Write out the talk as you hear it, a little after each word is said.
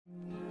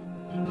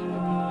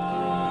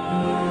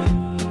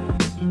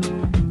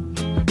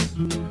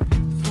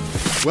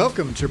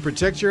Welcome to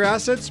Protect Your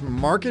Assets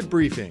Market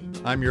Briefing.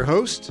 I'm your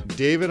host,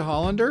 David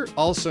Hollander,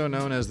 also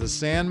known as the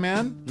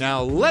Sandman.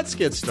 Now let's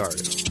get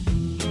started.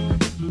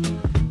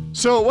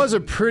 So it was a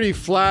pretty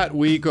flat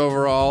week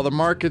overall. The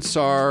markets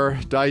are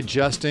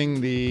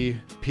digesting the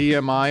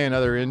PMI and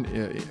other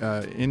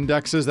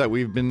indexes that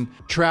we've been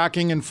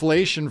tracking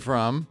inflation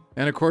from.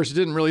 And of course, it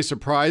didn't really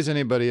surprise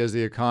anybody as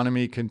the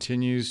economy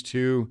continues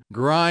to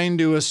grind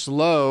to a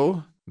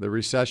slow. The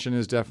recession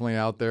is definitely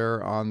out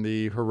there on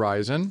the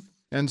horizon.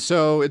 And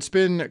so it's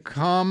been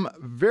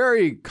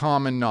very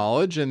common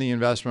knowledge in the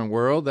investment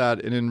world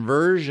that an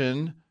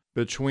inversion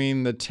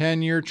between the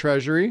 10-year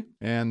Treasury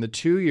and the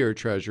 2-year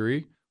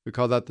Treasury, we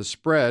call that the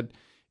spread,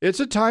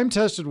 it's a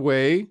time-tested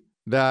way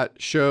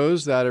that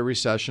shows that a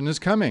recession is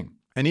coming.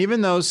 And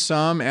even though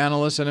some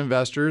analysts and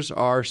investors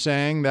are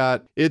saying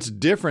that it's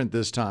different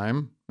this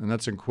time, and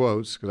that's in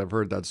quotes because I've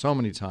heard that so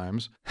many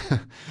times,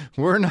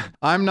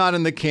 I'm not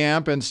in the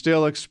camp and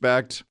still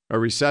expect a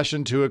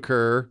recession to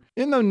occur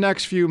in the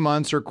next few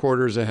months or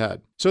quarters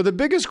ahead. So the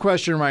biggest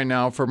question right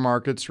now for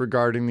markets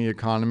regarding the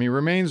economy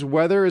remains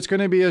whether it's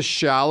going to be a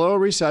shallow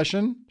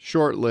recession,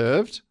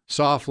 short-lived,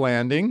 soft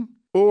landing,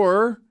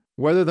 or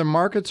whether the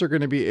markets are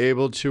going to be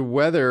able to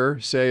weather,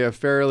 say, a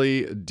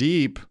fairly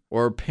deep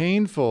or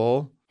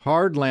painful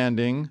hard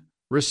landing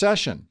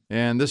recession.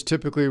 And this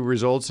typically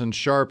results in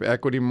sharp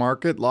equity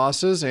market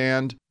losses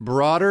and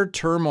broader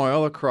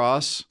turmoil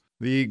across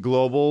the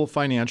global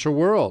financial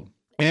world.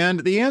 And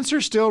the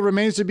answer still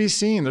remains to be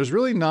seen. There's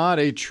really not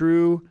a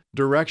true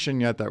direction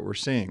yet that we're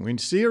seeing. We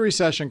see a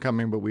recession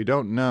coming, but we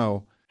don't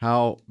know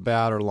how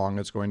bad or long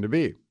it's going to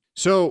be.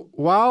 So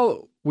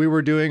while we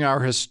were doing our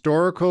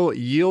historical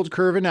yield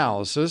curve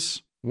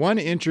analysis, one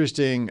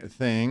interesting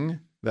thing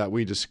that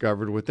we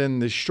discovered within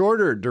the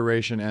shorter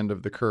duration end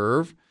of the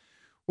curve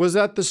was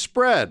that the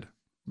spread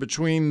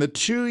between the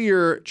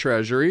 2-year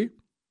Treasury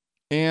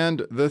and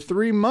the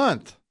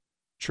 3-month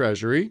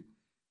Treasury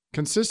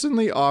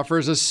consistently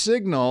offers a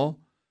signal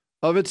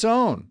of its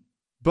own.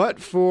 But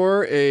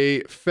for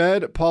a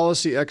Fed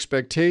policy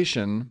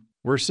expectation,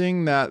 we're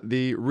seeing that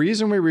the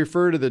reason we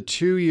refer to the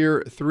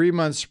 2-year,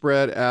 3-month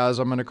spread as,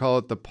 I'm going to call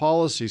it the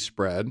policy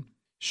spread,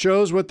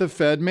 shows what the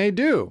Fed may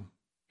do.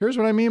 Here's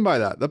what I mean by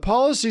that. The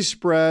policy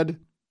spread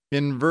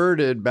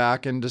inverted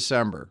back in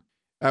December,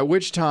 at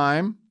which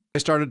time I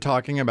started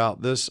talking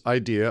about this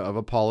idea of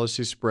a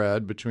policy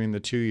spread between the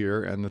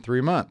 2-year and the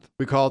 3-month.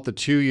 We call it the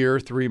 2-year,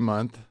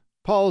 3-month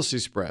policy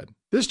spread.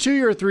 This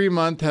 2-year,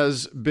 3-month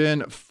has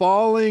been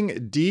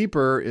falling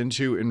deeper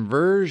into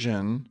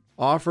inversion,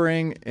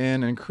 offering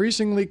an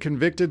increasingly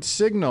convicted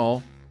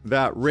signal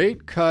that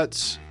rate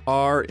cuts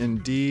are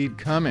indeed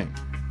coming.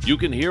 You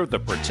can hear the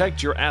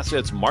Protect Your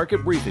Assets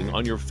Market Briefing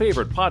on your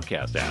favorite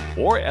podcast app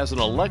or as an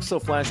Alexa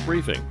flash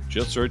briefing.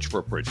 Just search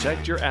for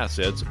Protect Your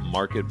Assets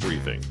Market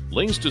Briefing.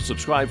 Links to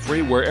subscribe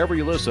free wherever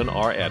you listen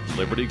are at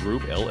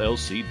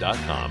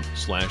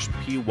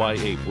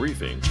libertygroupllc.com/PYA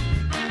briefing.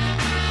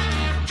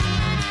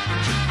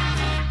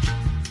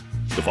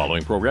 The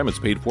following program is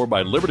paid for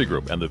by Liberty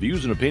Group, and the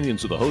views and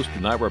opinions of the host do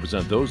not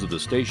represent those of the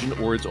station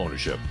or its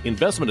ownership.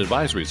 Investment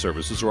advisory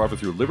services are offered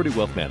through Liberty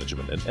Wealth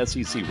Management, an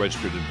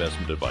SEC-registered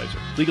investment advisor.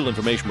 Legal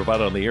information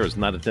provided on the air is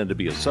not intended to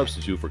be a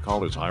substitute for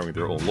callers hiring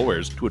their own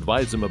lawyers to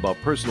advise them about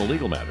personal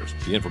legal matters.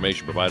 The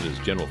information provided is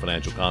general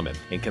financial comment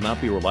and cannot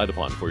be relied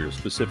upon for your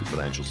specific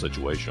financial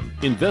situation.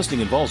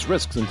 Investing involves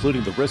risks,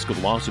 including the risk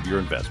of loss of your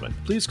investment.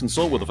 Please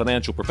consult with a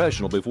financial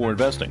professional before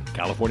investing.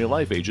 California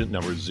Life Agent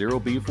number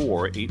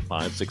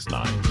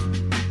 0B48569.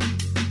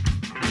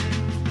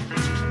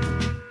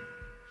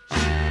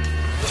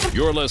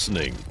 You're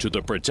listening to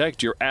the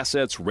Protect Your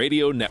Assets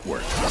Radio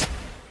Network.